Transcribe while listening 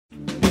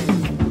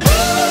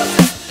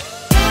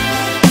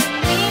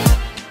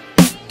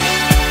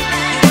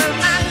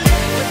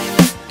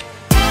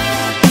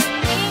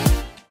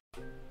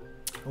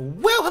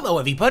Hello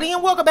everybody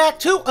and welcome back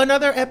to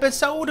another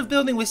episode of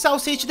Building with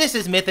Sausage. This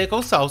is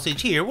Mythical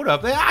Sausage here. What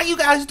up? How you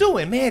guys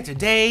doing? Man,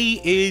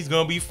 today is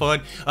gonna be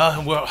fun.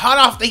 We're hot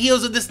off the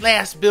heels of this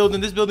last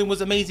building. This building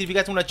was amazing. If you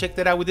guys want to check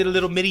that out, we did a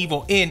little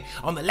medieval inn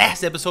on the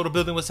last episode of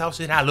Building with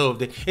Sausage and I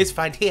loved it. It's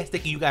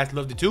fantastic and you guys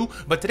loved it too.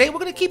 But today we're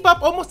gonna keep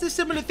up almost a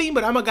similar theme,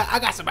 but I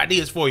got some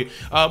ideas for you.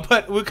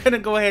 But we're gonna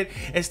go ahead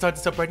and start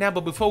this up right now.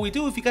 But before we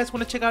do, if you guys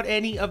want to check out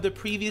any of the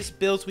previous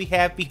builds we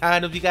have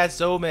behind us, we got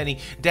so many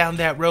down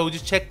that road.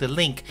 Just check the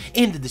link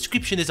in the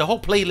description. There's a whole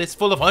playlist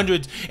full of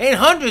hundreds and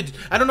hundreds,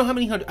 I don't know how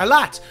many hundred, a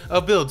lot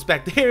of builds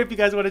back there if you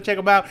guys want to check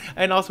them out.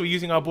 And also we're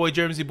using our boy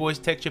Jerm's Boys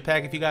texture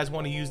pack. If you guys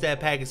want to use that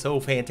pack, it's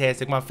so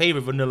fantastic. My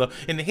favorite vanilla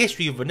in the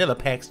history of vanilla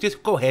packs.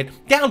 Just go ahead,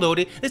 download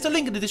it. There's a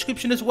link in the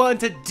description as well. And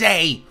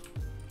today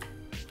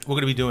we're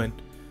gonna be doing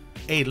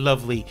a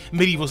lovely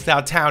medieval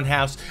style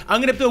townhouse. I'm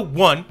gonna build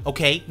one,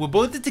 okay? We'll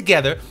build it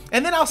together,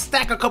 and then I'll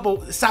stack a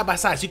couple side by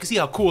side so you can see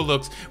how cool it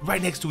looks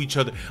right next to each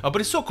other. But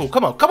it's so cool.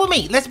 Come on, come with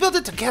me. Let's build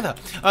it together.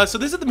 So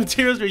these are the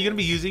materials we're gonna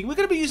be using. We're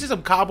gonna be using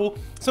some cobble,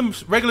 some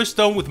regular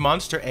stone with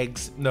monster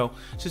eggs. No,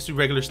 it's just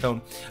regular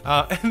stone.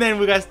 And then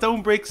we got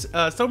stone bricks,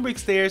 stone brick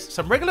stairs,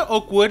 some regular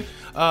oak wood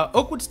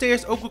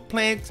stairs, oak wood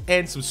planks,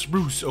 and some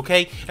spruce,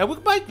 okay? And we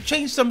might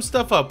change some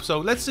stuff up. So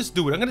let's just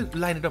do it. I'm gonna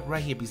line it up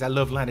right here because I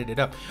love lining it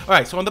up. All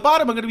right, so on the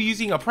bottom, I'm going to be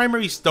using a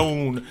primary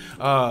stone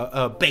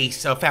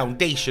base,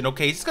 foundation,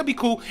 okay? It's going to be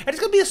cool, and it's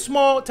going to be a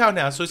small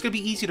townhouse, so it's going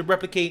to be easy to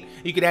replicate.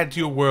 You can add it to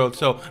your world.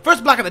 So,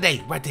 first block of the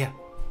day, right there.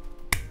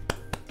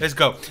 Let's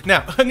go.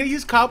 Now, I'm going to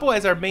use cobble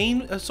as our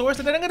main source,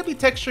 and then I'm going to be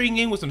texturing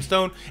in with some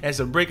stone and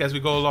some brick as we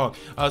go along.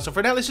 So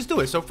for now, let's just do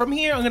it. So from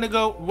here, I'm going to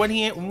go one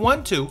here,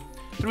 1, 2,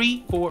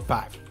 3, 4,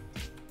 5.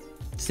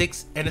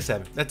 6 and a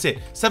 7. That's it.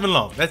 7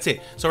 long. That's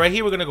it. So right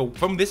here we're gonna go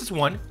from this is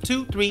 1,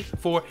 2, 3,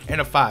 4, and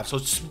a 5. So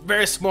it's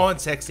very small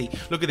and sexy.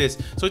 Look at this.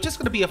 So it's just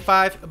gonna be a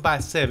 5 by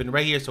 7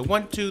 right here. So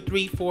 1, 2,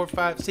 3, 4,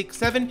 5, 6,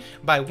 7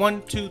 by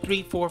 1, 2,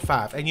 3, 4,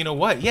 5. And you know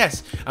what?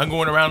 Yes, I'm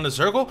going around the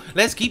circle.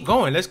 Let's keep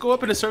going. Let's go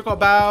up in a circle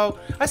about,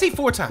 I say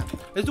 4 times.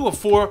 Let's do a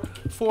 4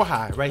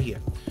 high right here.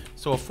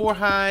 So a 4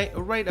 high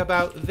right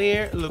about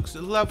there. Looks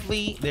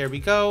lovely. There we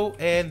go.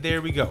 And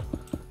there we go.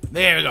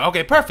 There we go.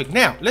 Okay, perfect.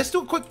 Now, let's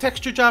do a quick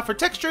texture job. For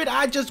texture it,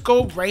 I just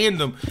go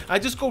random.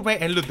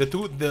 And look,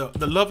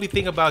 the lovely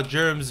thing about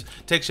Jerm's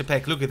texture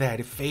pack, look at that.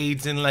 It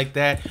fades in like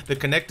that. The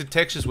connected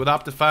textures with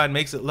Optifine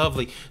makes it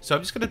lovely. So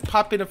I'm just going to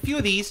pop in a few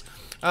of these.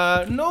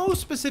 No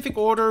specific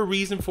order or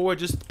reason for it.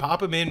 Just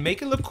pop them in.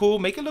 Make it look cool.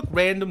 Make it look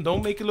random.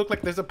 Don't make it look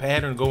like there's a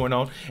pattern going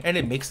on. And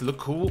it makes it look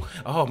cool.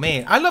 Oh,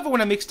 man. I love it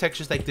when I mix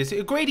textures like this.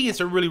 Gradients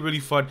are really,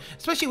 really fun.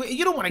 Especially when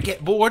you don't want to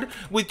get bored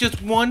with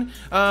just one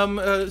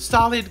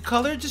solid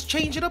color. Just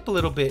change it up a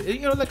little bit, you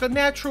know, like a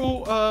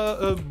natural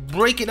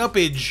break it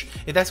upage,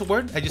 if that's a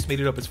word. I just made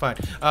it up, it's fine.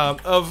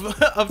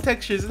 Of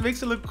textures. It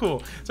makes it look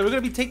cool. So we're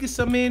gonna be taking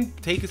some in,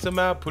 taking some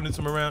out, putting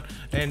some around,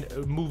 and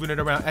moving it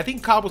around. I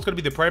think cobble's gonna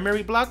be the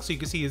primary block, so you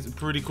can see it's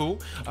pretty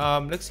cool.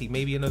 Let's see,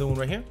 maybe another one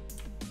right here.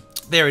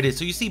 There it is.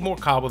 So you see more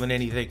cobble than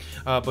anything,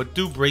 but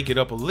do break it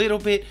up a little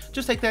bit,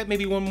 just like that.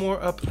 Maybe one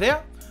more up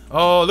there.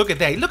 Oh, look at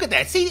that. Look at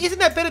that. See, isn't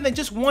that better than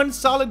just one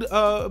solid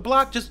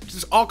block?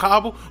 Just all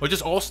cobble or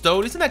just all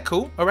stone? Isn't that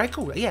cool? All right,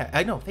 cool. Yeah,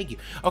 I know. Thank you.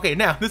 Okay,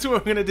 now, this is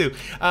what we're going to do.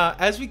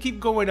 As we keep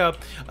going up,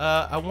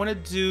 I want to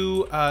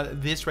do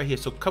this right here.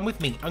 So come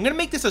with me. I'm going to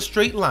make this a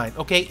straight line,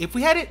 okay? If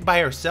we had it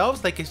by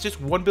ourselves, like it's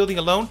just one building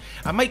alone,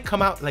 I might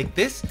come out like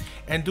this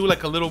and do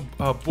like a little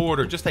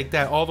border just like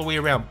that all the way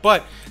around.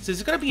 But since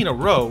it's going to be in a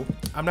row,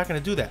 I'm not going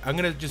to do that. I'm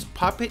going to just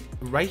pop it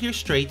right here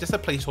straight, just a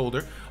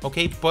placeholder,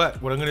 okay? But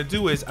what I'm going to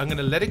do is I'm going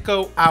to let it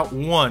go out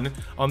one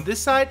on this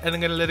side, and I'm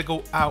gonna let it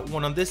go out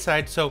one on this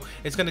side, so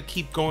it's gonna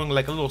keep going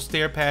like a little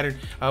stair pattern.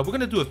 We're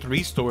gonna do a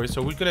 3-story,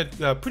 so we're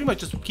gonna pretty much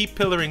just keep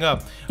pillaring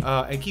up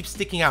and keep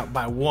sticking out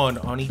by 1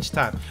 on each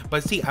time.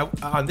 But see,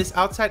 on this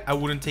outside, I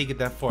wouldn't take it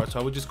that far, so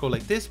I would just go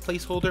like this,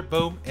 placeholder,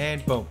 boom,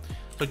 and boom.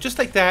 So just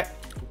like that.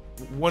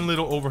 One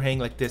little overhang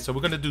like this. So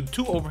we're gonna do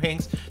 2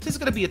 overhangs. This is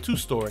gonna be a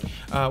 2-story,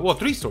 well,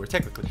 3-story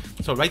technically.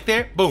 So right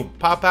there, boom,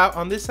 pop out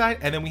on this side,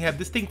 and then we have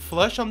this thing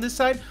flush on this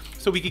side,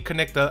 so we can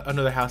connect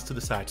another house to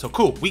the side. So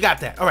cool, we got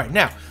that. All right,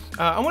 now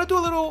I want to do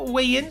a little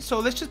way in. So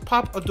let's just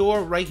pop a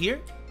door right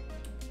here.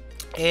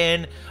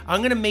 And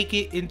I'm gonna make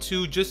it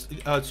into just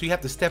so you have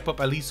to step up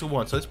at least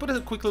 1. So let's put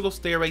a quick little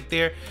stair right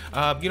there.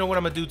 You know what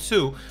I'm gonna do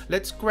too?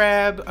 Let's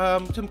grab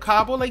some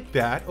cobble like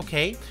that,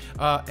 okay?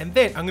 And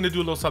then I'm gonna do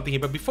a little something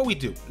here. But before we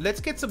do, let's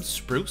get some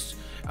spruce.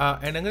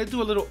 And I'm gonna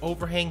do a little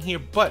overhang here,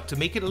 but to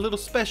make it a little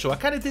special, I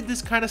kind of did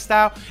this kind of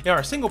style in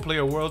our single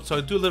player world. So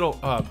I do a little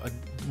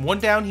one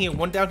down here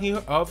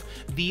of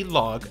the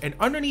log, and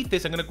underneath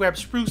this I'm gonna grab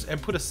spruce and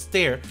put a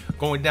stair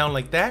going down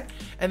like that,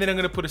 and then I'm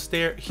gonna put a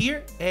stair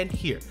here and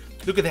here.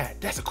 Look at that.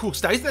 That's a cool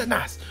style. Isn't that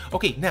nice?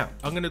 Okay, now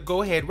I'm gonna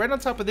go ahead right on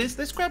top of this.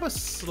 Let's grab a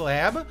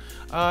slab, and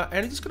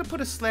I'm just gonna put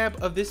a slab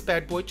of this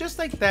bad boy just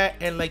like that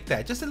and like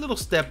that. Just a little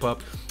step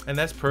up, and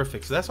that's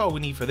perfect. So that's all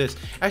we need for this.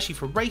 Actually,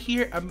 for right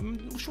here, I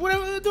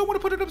don't want to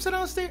put it upside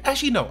down there.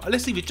 Actually, no.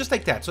 Let's leave it just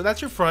like that. So that's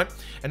your front.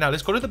 And now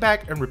let's go to the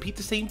back and repeat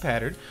the same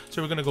pattern.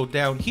 So we're gonna go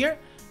down here,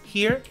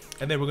 here,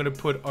 and then we're gonna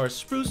put our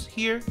spruce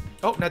here.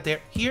 Oh, not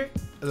there, here,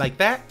 like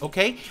that,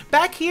 okay.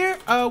 Back here,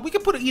 we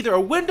can put either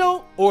a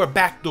window or a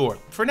back door.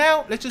 For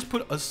now, let's just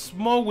put a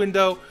small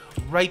window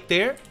right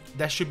there.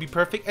 That should be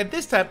perfect. And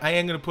this time I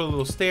am going to put a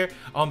little stair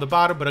on the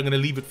bottom, but I'm going to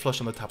leave it flush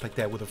on the top like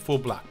that with a full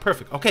block.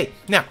 Perfect. Okay,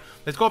 now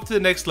let's go up to the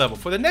next level.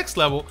 For the next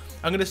level,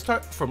 I'm going to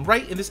start from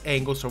right in this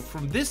angle. So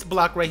from this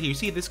block right here, you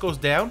see this goes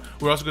down.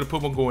 We're also going to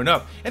put one going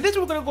up. And this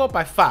we're going to go up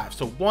by 5.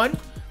 So 1,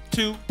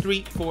 2,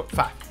 3, 4,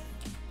 5.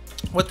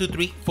 1, 2,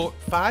 3, 4,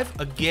 5.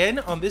 Again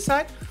on this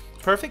side.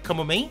 Perfect. Come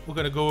with me. We're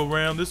going to go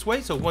around this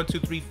way. So 1, 2,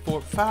 3, 4,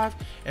 5.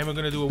 And we're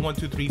going to do a 1,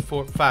 2, 3,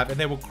 4, 5. And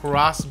then we're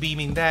cross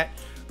beaming that.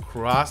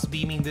 Cross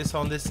beaming this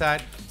on this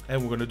side,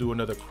 and we're gonna do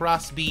another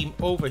cross beam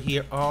over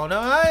here on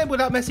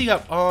without messing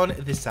up on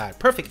this side.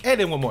 Perfect. And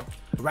then one more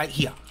right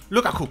here.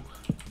 Look how cool.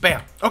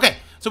 Bam. Okay,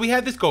 so we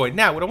have this going.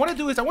 Now what I want to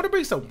do is I want to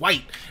bring some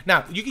white.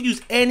 Now you can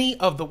use any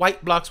of the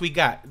white blocks we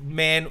got.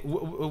 Man,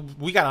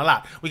 we got a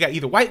lot. We got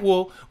either white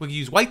wool, we can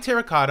use white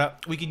terracotta,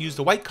 we can use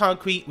the white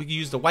concrete, we can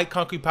use the white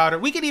concrete powder,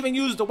 we can even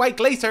use the white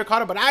glaze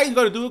terracotta, but I ain't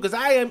gonna do it because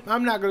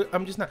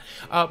I'm just not.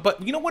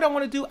 But you know what I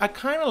want to do? I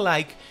kind of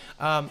like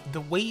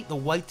the way the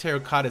white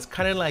terracotta is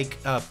kind of like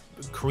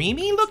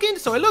creamy looking,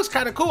 so it looks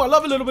kind of cool. I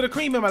love a little bit of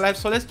cream in my life,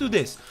 so let's do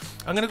this.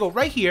 I'm gonna go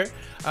right here.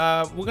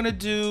 We're gonna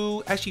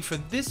do, actually for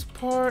this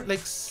part,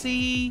 let's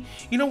see,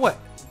 you know what,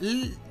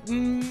 let's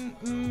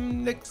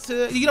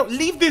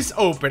leave this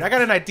open. I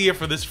got an idea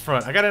for this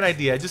front. I got an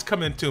idea, just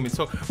come into me.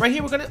 So right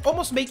here we're gonna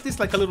almost make this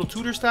like a little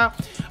Tudor style.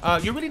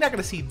 You're really not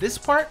gonna see this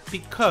part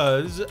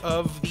because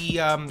of the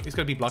it's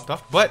gonna be blocked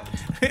off, but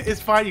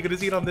it's fine. You're gonna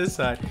see it on this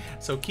side,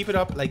 so keep it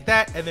up like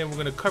that, and then we're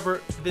gonna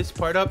cover this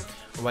part up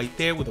right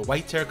there with the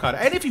white terracotta.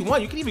 And if you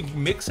want, you can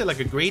even mix it like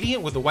a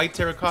gradient with the white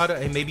terracotta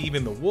and maybe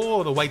even the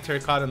wool, the white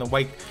terracotta and the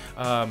white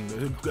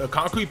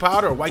concrete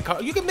powder or white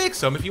you can mix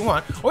them if you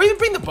want, or even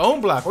bring the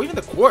bone block or even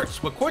the quartz,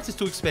 but quartz is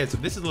too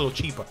expensive. This is a little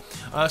cheaper.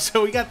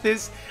 So we got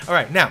this. All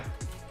right, now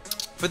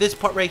for this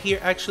part right here,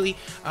 actually,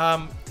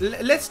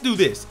 let's do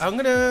this. I'm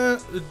gonna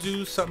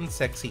do something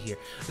sexy here.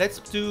 Let's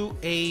do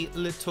a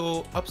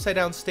little upside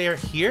down stair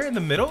here in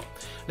the middle.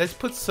 Let's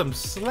put some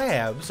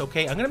slabs,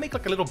 okay? I'm gonna make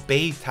like a little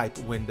bay type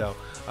window.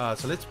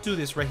 So let's do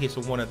this right here.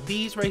 So one of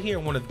these right here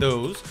and one of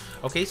those.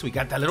 Okay, so we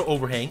got that little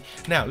overhang.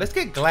 Now let's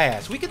get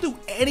glass. We can do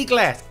any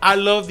glass. I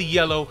love the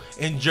yellow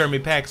in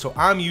Jerm pack, so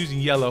I'm using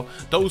yellow.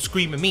 Don't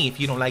scream at me if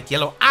you don't like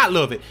yellow. I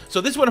love it.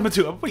 So this is what I'm gonna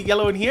do. I'm gonna put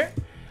yellow in here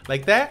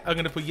like that. I'm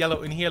gonna put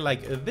yellow in here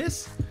like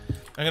this.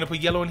 I'm gonna put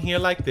yellow in here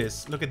like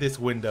this. Look at this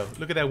window.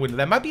 Look at that window.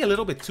 That might be a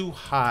little bit too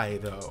high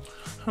though.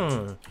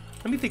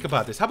 Let me think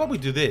about this. How about we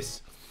do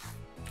this?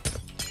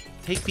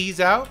 Take these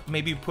out.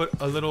 Maybe put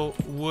a little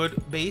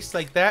wood base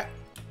like that.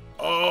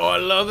 Oh, I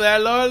love that.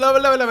 Love it, love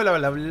it, love it, love it, love it,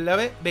 love it, love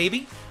it,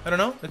 baby. I don't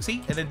know. Let's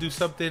see. And then do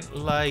something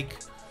like,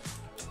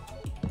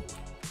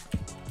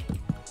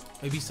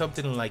 maybe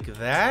something like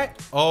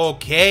that.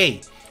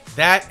 Okay.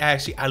 That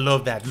actually, I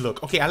love that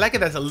look. Okay, I like it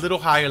that's a little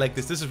higher like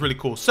this. This is really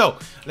cool. So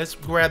let's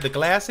grab the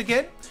glass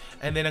again,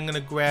 and then I'm gonna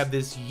grab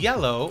this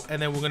yellow,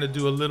 and then we're gonna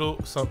do a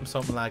little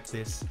something like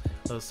this, a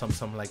little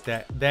something like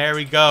that. There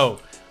we go.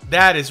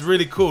 That is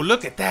really cool.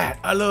 Look at that.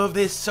 I love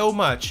this so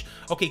much.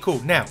 Okay, cool.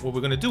 Now what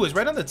we're gonna do is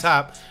right on the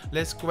top,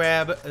 let's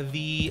grab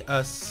the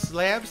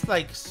slabs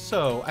like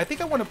so. I think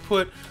I want to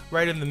put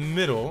right in the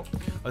middle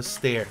a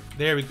stair.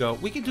 There we go.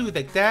 We can do it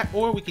like that,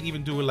 or we can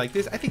even do it like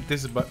this. I think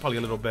this is probably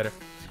a little better.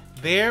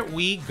 There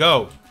we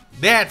go.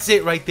 That's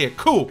it right there.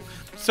 Cool.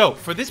 So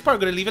for this part, I'm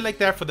gonna leave it like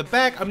that. For the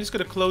back, I'm just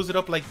gonna close it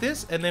up like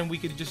this, and then we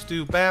could just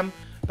do bam,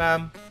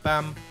 bam,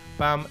 bam,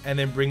 bam, and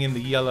then bring in the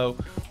yellow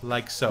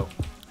like so.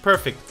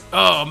 Perfect.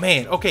 Oh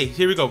man. Okay,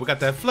 here we go. We got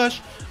that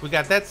flush. We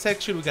got that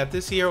section. We got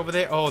this here over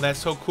there. Oh, that's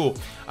so cool.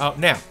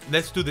 Now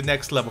let's do the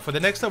next level. For the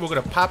next level, we're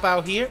gonna pop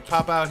out here.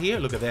 Pop out here.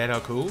 Look at that. How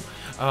cool.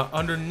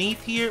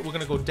 Underneath here, we're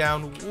gonna go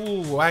down.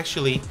 Ooh,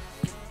 actually,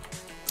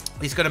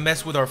 it's gonna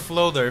mess with our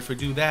flow there if we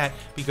do that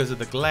because of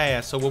the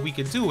glass. So what we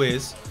can do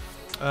is,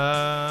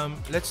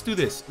 let's do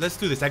this. Let's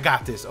do this. I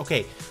got this.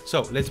 Okay,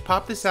 so let's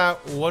pop this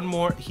out one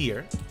more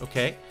here.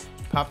 Okay,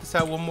 pop this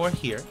out one more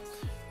here.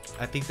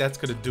 I think that's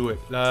gonna do it.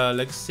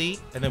 Let's see.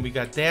 And then we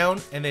got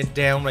down and then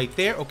down right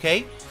there.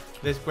 Okay,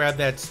 let's grab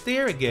that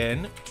stair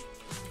again.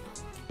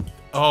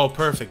 Oh,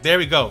 perfect. There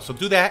we go. So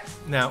do that.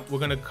 Now we're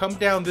gonna come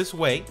down this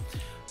way.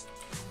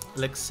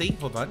 Let's see.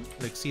 Hold on.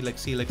 Let's see.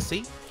 Let's see. Let's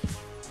see.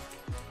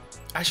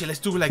 Actually, let's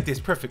do it like this.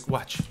 Perfect.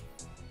 Watch.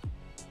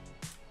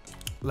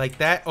 Like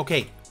that.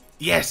 Okay.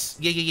 Yes.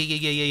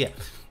 Yeah.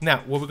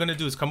 Now, what we're going to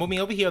do is come with me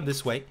over here on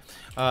this way.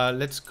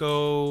 Let's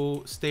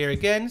go stair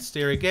again.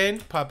 Stair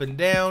again. Popping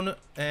down.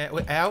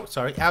 Out.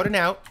 Sorry. Out and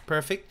out.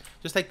 Perfect.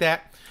 Just like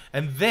that.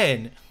 And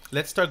then,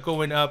 let's start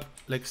going up.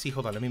 Let's see.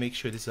 Hold on. Let me make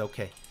sure this is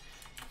okay.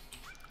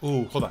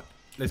 Ooh, hold on.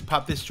 Let's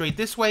pop this straight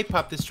this way.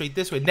 Pop this straight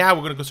this way. Now,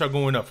 we're going to start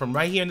going up from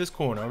right here in this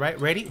corner. All right?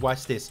 Ready?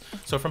 Watch this.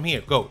 So, from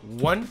here, go.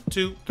 1,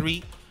 2,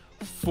 3,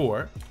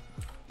 4.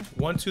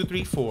 1, 2,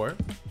 3, 4.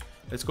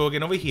 Let's go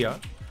again over here.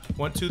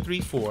 1, 2, 3,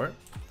 4.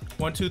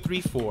 1, 2,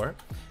 3, 4.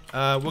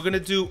 We're gonna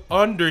do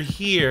under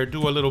here,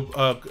 do a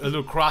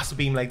little cross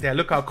beam like that.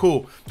 Look how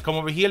cool. Come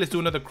over here, let's do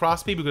another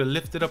cross beam. We're gonna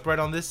lift it up right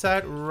on this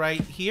side,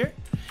 right here.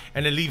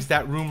 And it leaves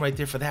that room right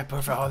there for that.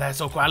 Perfect. Oh, that's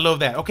so cool. I love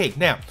that. Okay,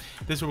 now,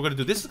 this is what we're gonna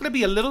do. This is gonna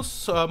be a little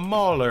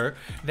smaller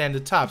than the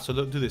top. So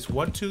let's do this,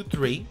 1, 2,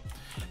 3.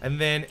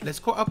 And then let's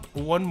go up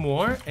one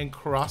more and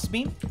cross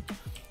beam.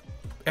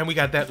 And we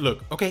got that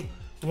look. Okay,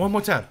 one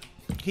more time.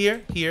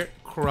 Here,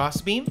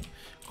 cross beam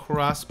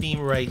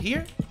right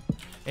here.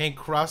 And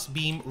cross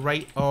beam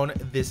right on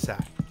this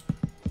side.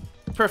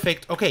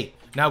 Perfect. Okay,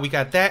 now we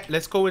got that.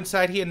 Let's go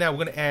inside here. Now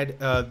we're gonna add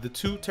the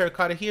 2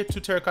 terracotta here, 2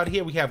 terracotta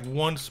here. We have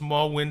one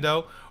small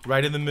window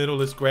right in the middle.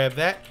 Let's grab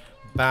that.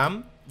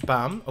 Bam,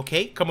 bam.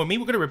 Okay, come with me.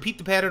 We're gonna repeat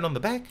the pattern on the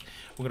back.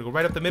 We're gonna go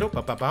right up the middle.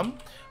 Bam, bam, bam.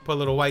 Put a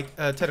little white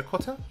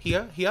terracotta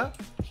here, here,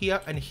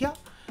 here, and here.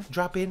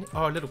 Drop in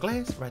our little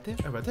glass right there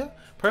and right there.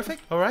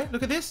 Perfect. All right,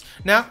 look at this.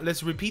 Now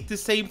let's repeat the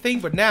same thing,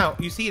 but now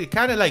you see it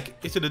kind of like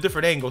it's at a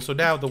different angle. So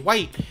now the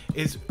white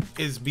is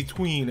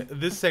between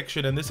this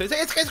section and this.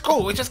 It's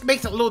cool. It just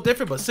makes it a little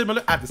different, but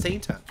similar at the same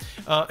time.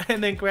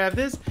 And then grab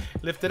this,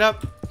 lift it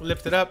up,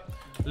 lift it up,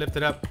 lift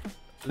it up,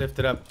 lift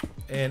it up,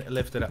 and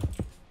lift it up.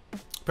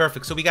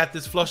 Perfect. So we got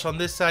this flush on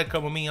this side.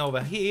 Come with me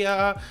over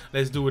here.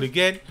 Let's do it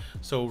again.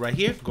 So right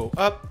here, go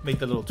up, make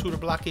the little tutor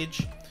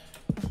blockage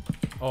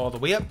all the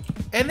way up.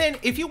 And then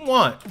if you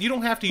want, you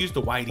don't have to use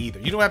the white either.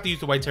 You don't have to use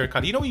the white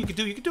terracotta. You know what you could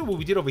do? You could do what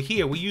we did over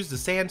here. We used the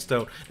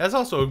sandstone. That's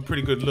also a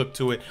pretty good look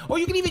to it. Or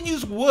you can even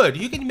use wood.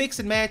 You can mix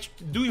and match,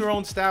 do your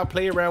own style,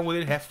 play around with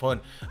it, have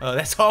fun.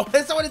 That's all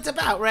what it's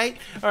about, right?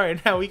 All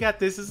right, now we got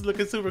this. This is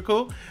looking super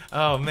cool.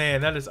 Oh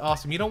man, that is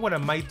awesome. You know what I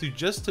might do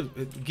just to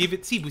give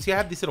it, see I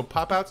have these little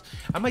pop outs.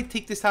 I might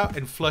take this out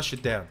and flush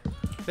it down.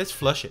 Let's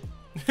flush it.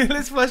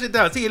 Let's flush it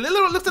down. See, it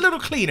looks a little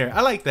cleaner.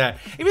 I like that.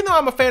 Even though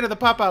I'm a fan of the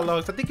pop-out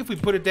logs, I think if we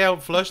put it down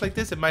flush like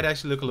this, it might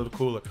actually look a little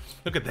cooler.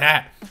 Look at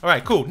that. All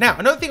right, cool. Now,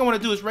 another thing I want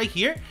to do is right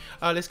here.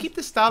 Let's keep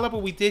the style up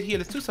what we did here.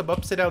 Let's do some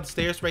upside down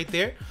stairs right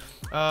there.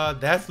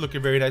 That's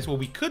looking very nice. What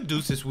we could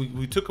do, since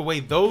we took away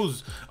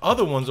those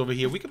other ones over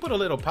here, we could put a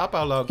little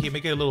pop-out log here,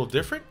 make it a little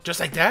different, just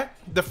like that.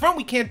 The front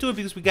we can't do it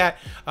because we got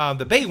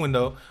the bay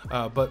window,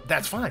 but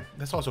that's fine.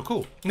 That's also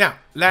cool. Now,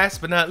 last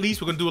but not least,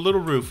 we're going to do a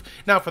little roof.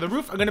 Now, for the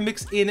roof, I'm going to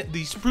mix in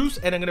the spruce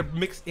and I'm going to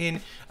mix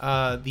in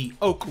the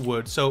oak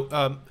wood. So,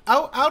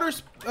 outer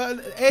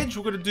edge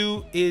we're going to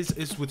do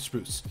is with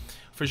spruce.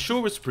 For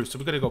sure with spruce. So,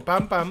 we're going to go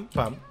bam, bam,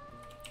 bam,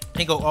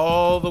 and go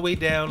all the way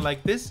down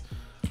like this.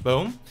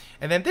 Boom.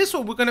 And then this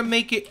one, we're gonna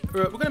make it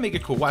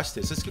cool. Watch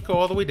this. Let's go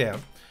all the way down.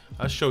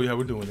 I'll show you how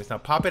we're doing this. Now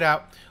pop it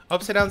out.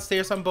 Upside down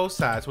stairs on both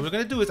sides. What we're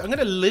gonna do is I'm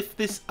gonna lift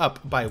this up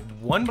by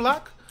 1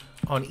 block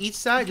on each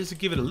side just to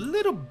give it a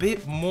little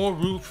bit more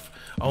roof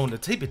on the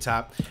tippy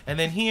top. And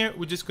then here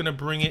we're just gonna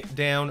bring it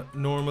down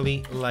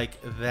normally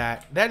like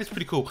that. That is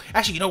pretty cool.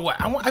 Actually, you know what?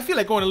 I feel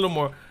like going a little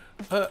more.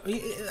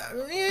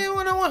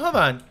 Hold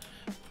on.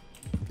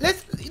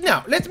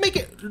 Let's make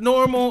it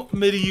normal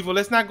medieval.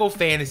 Let's not go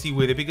fantasy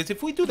with it, because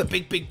if we do the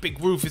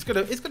big roof, it's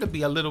gonna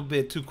be a little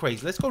bit too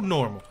crazy. Let's go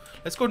normal.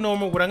 Let's go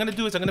normal. What I'm gonna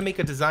do is I'm gonna make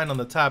a design on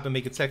the top and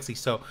make it sexy.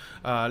 So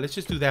let's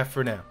just do that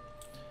for now.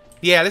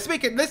 Yeah, let's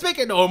make it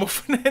normal.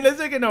 Let's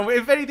make it normal.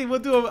 If anything, we'll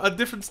do a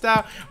different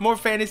style, more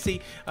fantasy,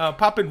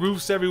 popping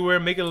roofs everywhere,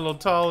 make it a little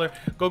taller,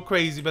 go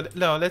crazy. But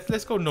no,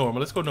 let's go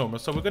normal. Let's go normal.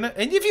 So we're gonna,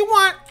 and if you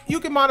want,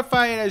 you can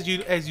modify it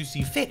as you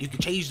see fit. You can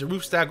change the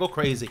roof style, go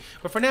crazy.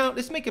 But for now,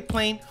 let's make it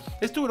plain.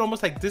 Let's do it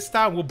almost like this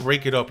style. We'll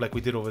break it up like we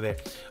did over there.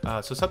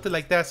 So something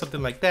like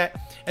that,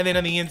 and then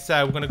on the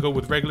inside, we're gonna go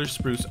with regular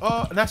spruce.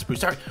 Oh, not spruce.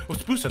 Sorry, well,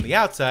 spruce on the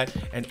outside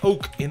and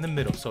oak in the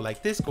middle. So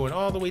like this, going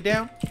all the way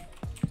down.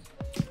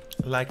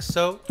 Like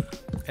so,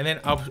 and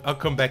then I'll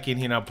come back in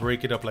here and I'll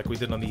break it up like we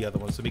did on the other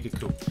one, so make it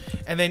cool.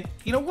 And then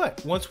you know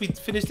what, once we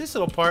finish this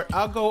little part,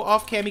 I'll go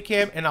off cam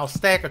and I'll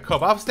stack a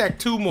couple. I'll stack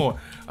 2 more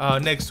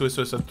next to it,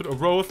 so it's a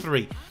row of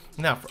 3.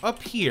 Now for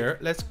up here,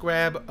 let's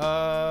grab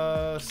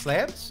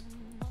slabs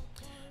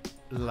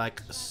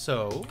like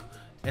so,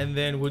 and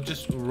then we'll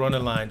just run a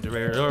line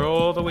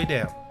all the way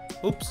down.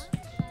 Oops.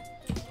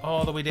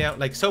 All the way down,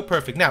 like so.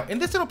 Perfect. Now, in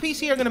this little piece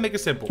here, I'm gonna make it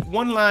simple.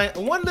 One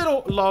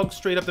little log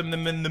straight up in the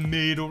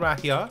middle right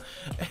here.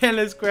 And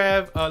let's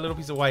grab a little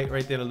piece of white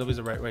right there, a little piece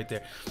of right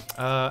there.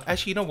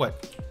 Actually, you know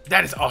what?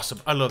 That is awesome.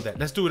 I love that.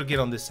 Let's do it again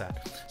on this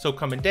side. So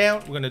coming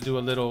down, we're gonna do a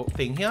little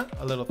thing here,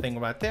 a little thing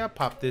right there.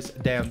 Pop this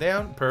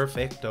down.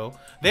 Perfecto.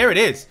 There it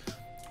is.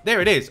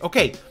 There it is.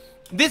 Okay.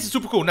 This is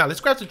super cool. Now,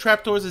 let's grab some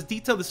trapdoors. Let's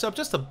detail this up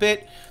just a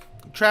bit.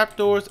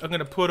 Trapdoors, I'm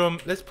gonna put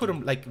them,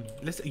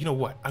 you know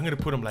what? I'm gonna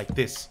put them like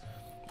this.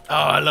 Oh,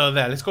 I love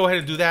that. Let's go ahead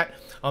and do that.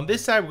 On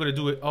this side, we're going to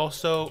do it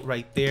also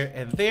right there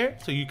and there.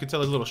 So you can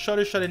tell a little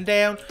shutter shutting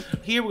down.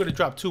 Here, we're going to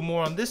drop 2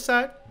 more on this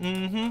side.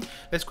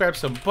 Let's grab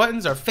some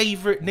buttons. Our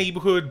favorite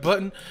neighborhood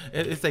button.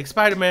 It's like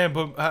Spider-Man,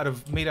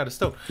 but made out of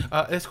stone.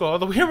 Let's go all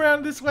the way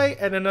around this way.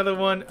 And another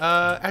one.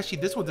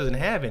 Actually, this one doesn't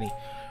have any.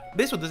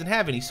 This one doesn't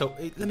have any. So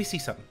let me see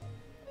something.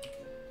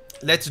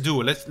 Let's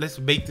do it. Let's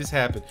make this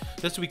happen.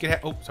 Just so we can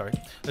have, oh, sorry.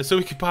 So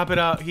we can pop it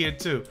out here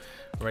too.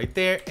 Right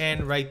there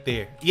and right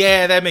there.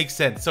 Yeah, that makes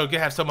sense. So you can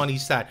have some on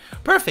each side.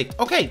 Perfect.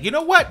 Okay, you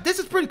know what? This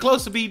is pretty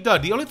close to being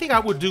done. The only thing I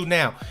would do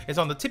now is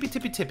on the tippy,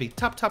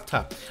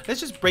 top.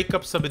 Let's just break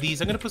up some of these.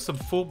 I'm gonna put some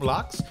full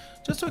blocks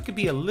just so it could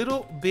be a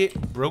little bit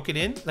broken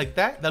in like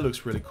that. That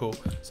looks really cool.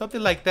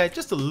 Something like that,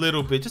 just a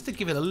little bit, just to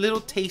give it a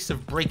little taste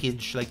of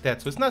breakage like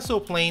that. So it's not so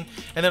plain.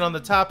 And then on the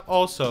top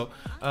also,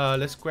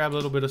 let's grab a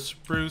little bit of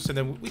spruce and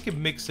then we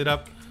can mix it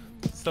up.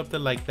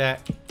 Something like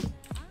that.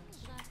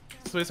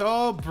 So it's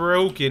all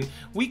broken.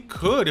 We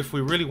could, if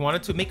we really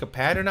wanted to, make a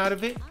pattern out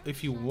of it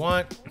if you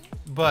want.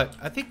 But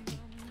I think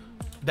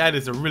that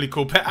is a really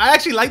cool pattern. I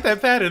actually like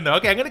that pattern though.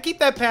 Okay, I'm gonna keep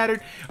that pattern.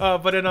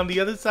 But then on the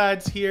other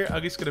sides here,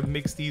 I'm just gonna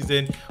mix these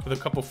in with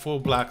a couple full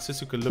blocks just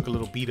so it could look a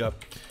little beat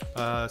up.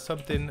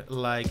 Something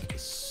like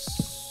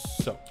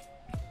so.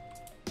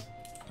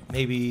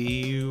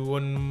 Maybe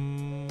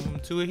 1,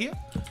 2 here,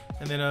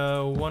 and then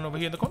 1 over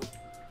here in the corner.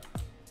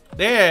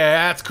 There,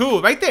 that's cool.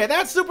 Right there,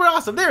 that's super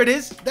awesome. There it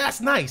is.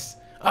 That's nice.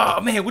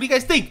 Oh man, what do you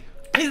guys think?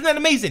 Isn't that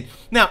amazing?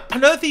 Now,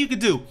 another thing you could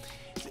do,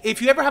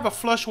 if you ever have a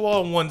flush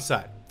wall on one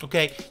side,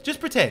 okay, just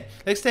pretend.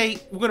 Let's say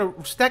we're gonna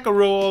stack a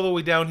row all the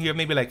way down here,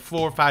 maybe like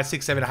 4, 5,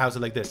 6, 7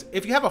 houses like this.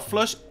 If you have a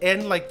flush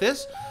end like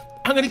this,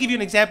 I'm gonna give you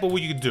an example of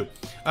what you can do.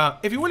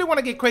 If you really want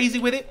to get crazy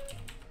with it,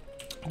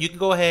 you can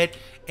go ahead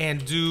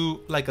and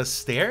do like a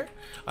stair.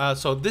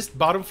 So this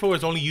bottom floor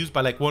is only used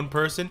by like one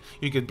person.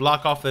 You could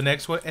block off the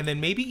next one and then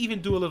maybe even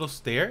do a little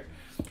stair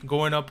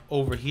going up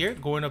over here,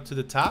 going up to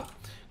the top,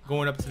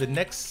 going up to the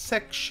next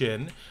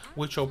section,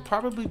 which will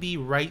probably be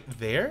right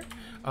there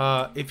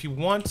if you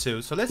want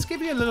to. So let's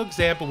give you a little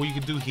example what you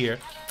could do here.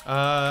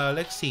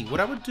 Let's see what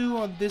I would do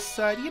on this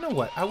side. You know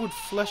what? I would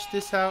flush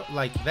this out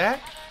like that.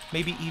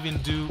 Maybe even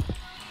do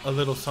a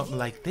little something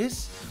like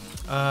this.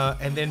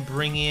 And then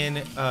bring in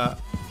a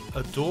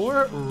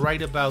door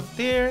right about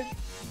there.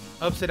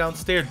 Upside down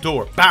stair,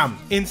 door, bam,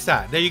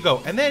 inside. There you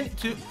go. And then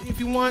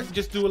if you want,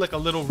 just do like a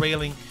little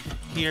railing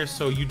here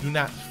so you do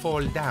not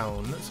fall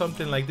down.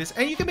 Something like this.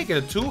 And you can make it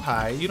a 2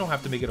 high. You don't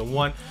have to make it a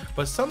 1.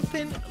 But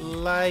something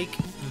like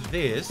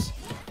this.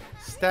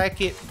 Stack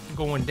it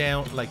going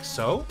down like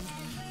so.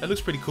 That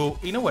looks pretty cool.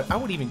 You know what? I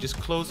would even just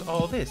close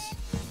all this.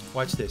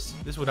 Watch this.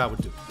 This is what I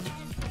would do.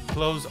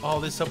 Close all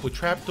this up with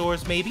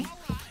trapdoors maybe.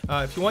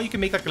 If you want, you can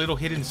make like a little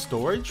hidden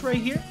storage right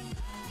here.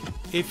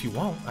 If you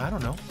want, I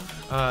don't know.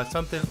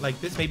 Something like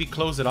this, maybe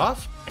close it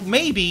off.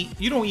 Maybe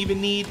you don't even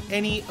need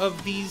any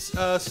of these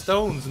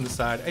stones on the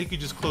side. You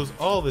could just close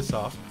all this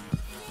off.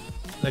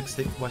 Let's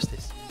see, watch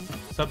this.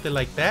 Something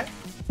like that.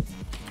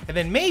 And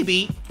then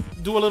maybe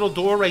do a little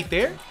door right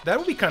there. That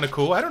would be kind of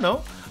cool. I don't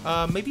know.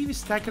 Maybe you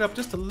stack it up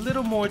just a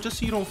little more just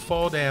so you don't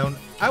fall down.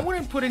 I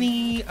wouldn't put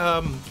any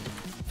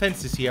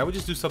fences here. I would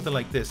just do something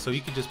like this so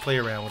you can just play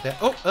around with that.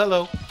 Oh,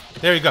 hello.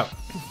 There you go.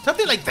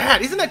 Something like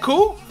that. Isn't that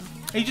cool?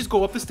 And you just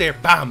go up the stair,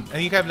 bam,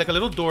 and you have like a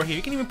little door here.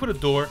 You can even put a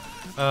door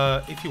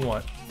if you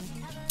want.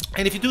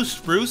 And if you do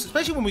spruce,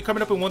 especially when we're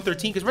coming up in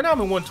 113, because right now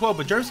I'm in 112,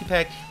 but Jersey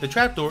Pack, the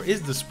trapdoor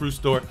is the spruce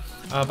door.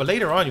 But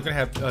later on, you're gonna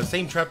have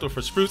same trapdoor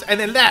for spruce, and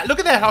then that. Look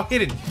at that, how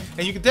hidden.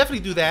 And you can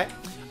definitely do that.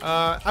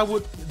 I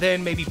would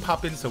then maybe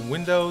pop in some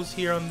windows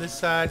here on this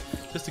side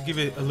just to give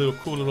it a little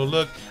cool little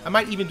look. I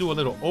might even do a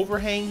little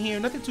overhang here,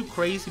 nothing too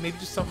crazy. Maybe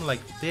just something like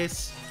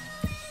this.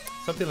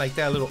 Something like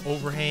that, a little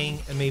overhang,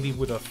 and maybe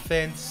with a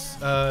fence,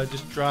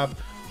 just drop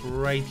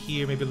right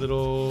here. Maybe a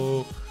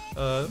little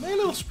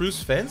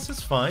spruce fence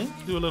is fine.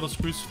 Do a little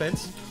spruce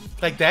fence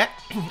like that.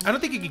 I don't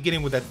think you could get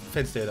in with that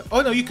fence there, though.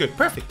 Oh no, you could.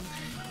 Perfect.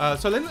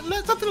 So then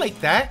something like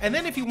that, and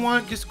then if you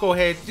want, just go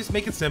ahead, just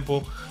make it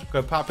simple.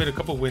 Go pop in a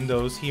couple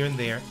windows here and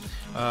there,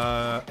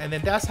 and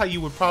then that's how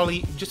you would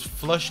probably just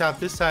flush out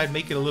this side,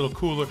 make it a little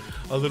cooler,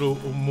 a little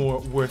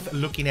more worth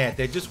looking at.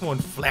 Than just one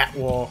flat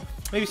wall,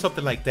 maybe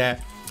something like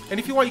that. And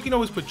if you want, you can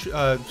always put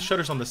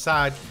shutters on the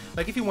side.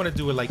 Like if you want to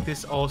do it like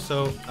this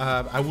also,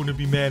 I wouldn't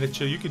be mad at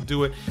you. You could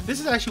do it. This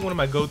is actually one of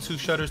my go-to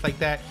shutters like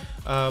that.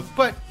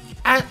 But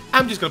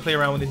I'm just going to play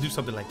around with it and do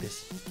something like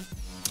this.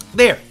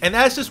 There. And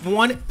that's just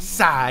one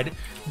side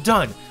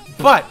done.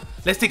 But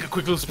let's take a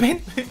quick little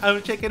spin.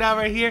 I'll check it out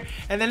right here.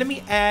 And then let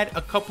me add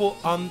a couple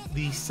on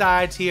the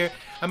sides here.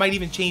 I might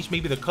even change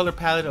maybe the color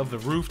palette of the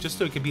roof just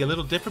so it could be a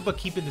little different but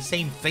keeping the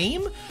same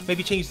theme.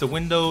 Maybe change the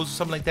windows,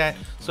 something like that.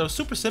 So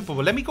super simple,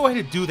 but let me go ahead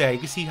and do that. You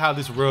can see how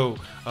this row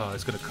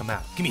is gonna come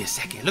out. Give me a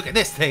second. Look at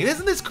this thing.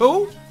 Isn't this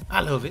cool? I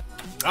love it.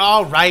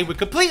 All right, we're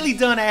completely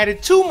done. I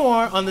added 2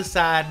 more on the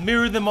side,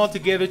 mirrored them all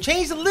together,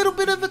 changed a little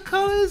bit of the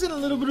colors and a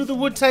little bit of the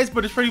wood types,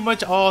 but it's pretty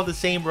much all the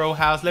same row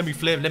house. Let me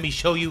flip, let me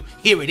show you.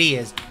 Here it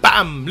is.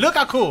 Bam! Look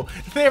how cool.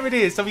 There it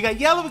is. So we got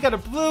yellow, we got a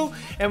blue,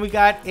 and we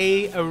got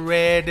a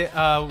red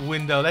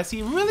window. Let's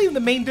see. Really, the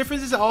main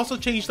difference is I also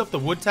changed up the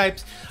wood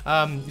types.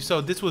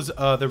 So this was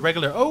the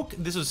regular oak,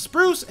 this was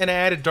spruce, and I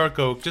added dark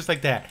oak, just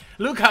like that.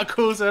 Look how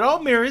cool. So it all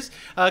mirrors.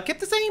 Kept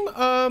the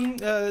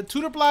same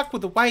Tudor block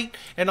with the white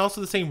and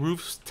also the same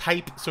roof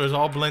type, so it's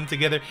all blend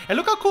together. And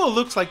look how cool it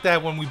looks like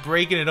that when we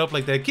breaking it up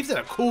like that. It gives it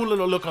a cool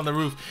little look on the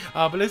roof.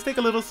 But let's take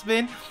a little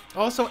spin.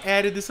 Also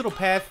added this little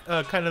path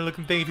kind of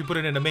looking thing if you put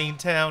it in the main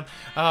town.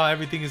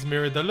 Everything is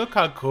mirrored though. Look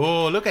how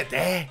cool. Look at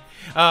that.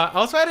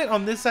 Also added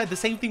on this side the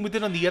same thing we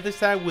did on the other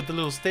side with the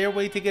little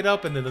stairway to get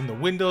up, and then the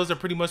windows are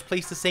pretty much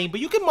placed the same, but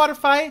you can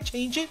modify it,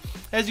 change it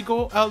as you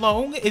go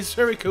along. It's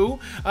very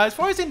cool. As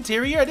far as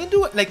interior, I didn't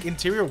do it like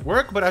interior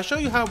work, but I'll show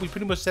you how we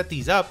pretty much set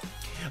these up.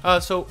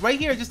 So right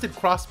here I just did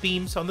cross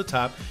beams on the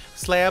top,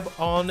 slab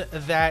on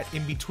that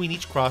in between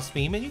each cross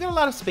beam, and you got a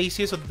lot of space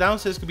here, so the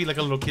downstairs could be like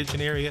a little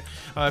kitchen area.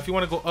 If you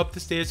want to go up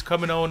the stairs,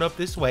 coming on up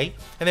this way,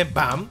 and then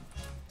bam.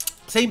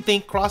 Same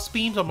thing, cross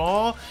beams on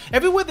all,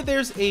 everywhere that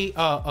there's a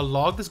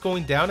log that's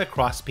going down, a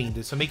cross beam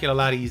this, so make it a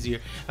lot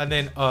easier. And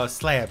then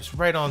slabs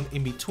right on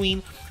in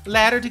between,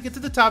 ladder to get to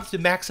the top to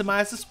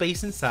maximize the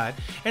space inside.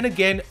 And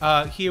again,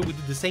 here we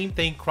did the same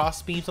thing,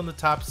 cross beams on the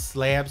top,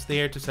 slabs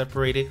there to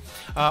separate it.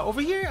 Over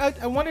here,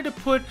 I wanted to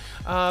put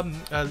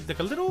like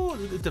a little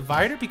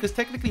divider, because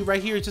technically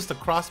right here is just a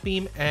cross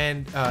beam,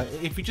 and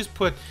if you just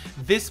put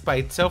this by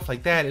itself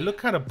like that, it looked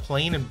kind of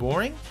plain and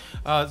boring.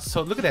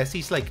 So look at that, see,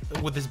 it's like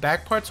with this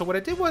back part. So what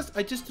I did was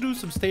I just threw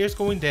some stairs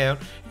going down.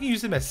 You can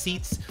use them as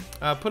seats.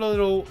 Put a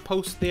little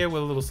post there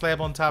with a little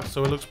slab on top,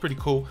 so it looks pretty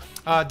cool.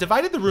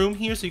 Divided the room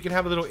here, so you can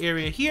have a little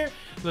area here,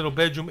 little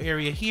bedroom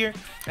area here,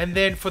 and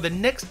then for the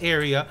next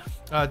area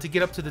to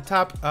get up to the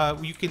top,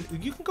 you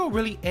can go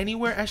really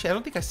anywhere. Actually, I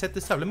don't think I set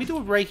this up. Let me do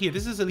it right here.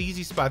 This is an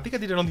easy spot. I think I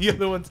did it on the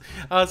other ones.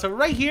 So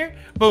right here,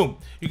 boom,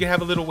 you can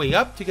have a little way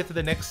up to get to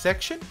the next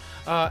section,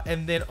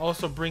 and then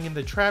also bring in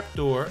the trap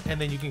door, and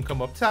then you can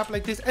come up top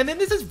like this. And then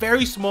this is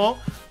very small.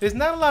 There's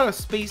not a lot of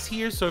space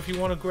here, so if you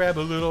want to grab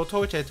a little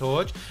torch,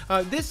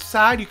 this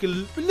side you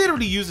can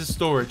literally use as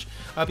storage,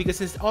 because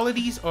since all of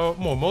these are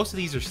most of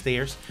these are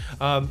stairs,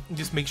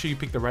 just make sure you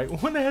pick the right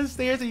one that has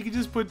stairs, and you can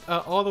just put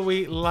all the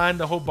way, line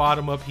the whole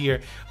bottom up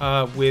here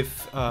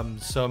with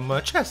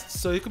some chests,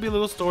 so it could be a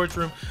little storage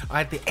room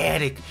at the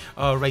attic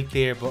right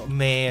there. But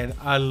man,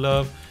 I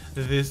love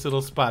this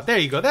little spot. There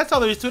you go. That's all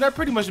there is to it. I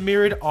pretty much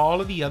mirrored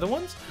all of the other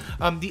ones.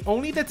 The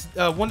only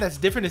one that's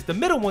different is the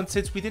middle one.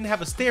 Since we didn't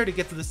have a stair to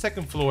get to the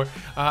second floor,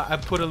 I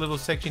put a little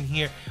section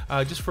here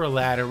just for a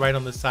ladder right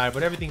on the side,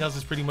 but everything else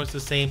is pretty much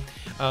the same.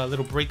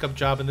 Little breakup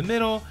job in the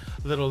middle,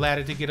 little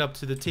ladder to get up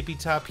to the tippy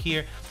top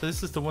here. So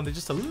this is the one that's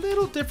just a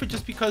little different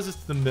just because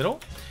it's the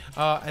middle,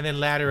 and then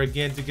ladder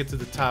again to get to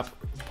the top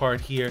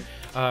part here.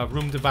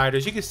 Room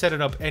dividers, you can set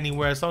it up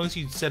anywhere as long as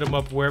you set them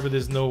up wherever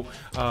there's no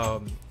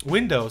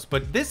windows,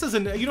 but this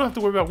isn't, you don't have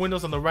to worry about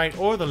windows on the right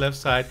or the left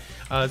side,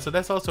 so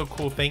that's also a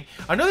cool thing.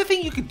 Another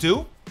thing you could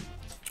do,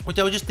 which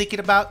I was just thinking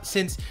about,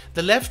 since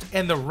the left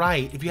and the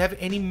right, if you have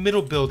any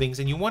middle buildings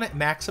and you want to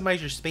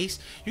maximize your space,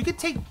 you could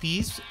take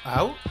these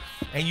out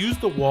and use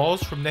the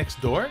walls from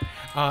next door,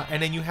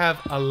 and then you have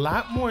a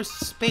lot more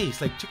space.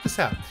 Like, check this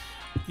out.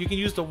 You can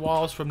use the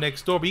walls from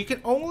next door, but you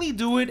can only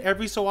do it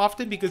every so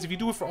often, because if you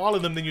do it for all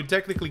of them, then you're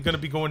technically going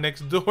to be going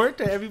next door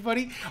to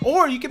everybody.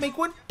 Or you can make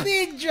one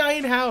big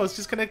giant house,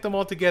 just connect them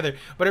all together.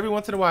 But every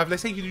once in a while, if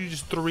let's say you do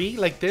just 3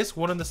 like this,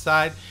 one on the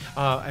side,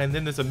 and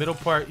then there's a middle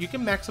part, you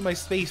can maximize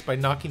space by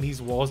knocking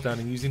these walls down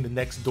and using the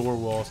next door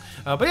walls.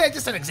 But yeah,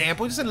 just an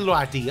example, just a little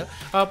idea.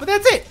 But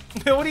that's it.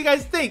 What do you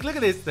guys think? Look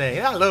at this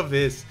thing. I love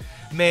this.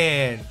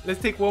 Man, let's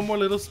take one more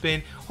little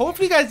spin.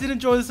 Hopefully you guys did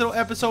enjoy this little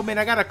episode, man.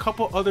 I got a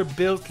couple other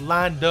builds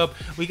lined up.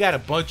 We got a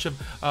bunch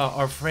of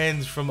our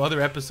friends from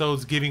other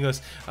episodes giving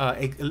us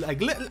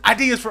like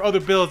ideas for other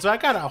builds. So I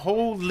got a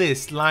whole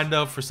list lined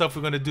up for stuff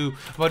we're gonna do.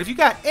 But if you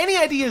got any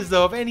ideas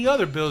though of any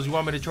other builds you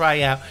want me to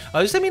try out,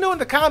 just let me know in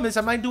the comments.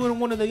 I might do it in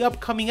one of the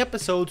upcoming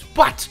episodes.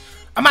 But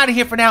I'm out of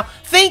here for now.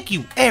 Thank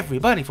you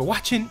everybody for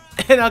watching,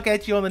 and I'll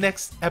catch you on the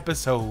next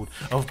episode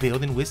of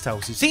Building with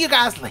Saucy. See you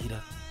guys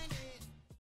later.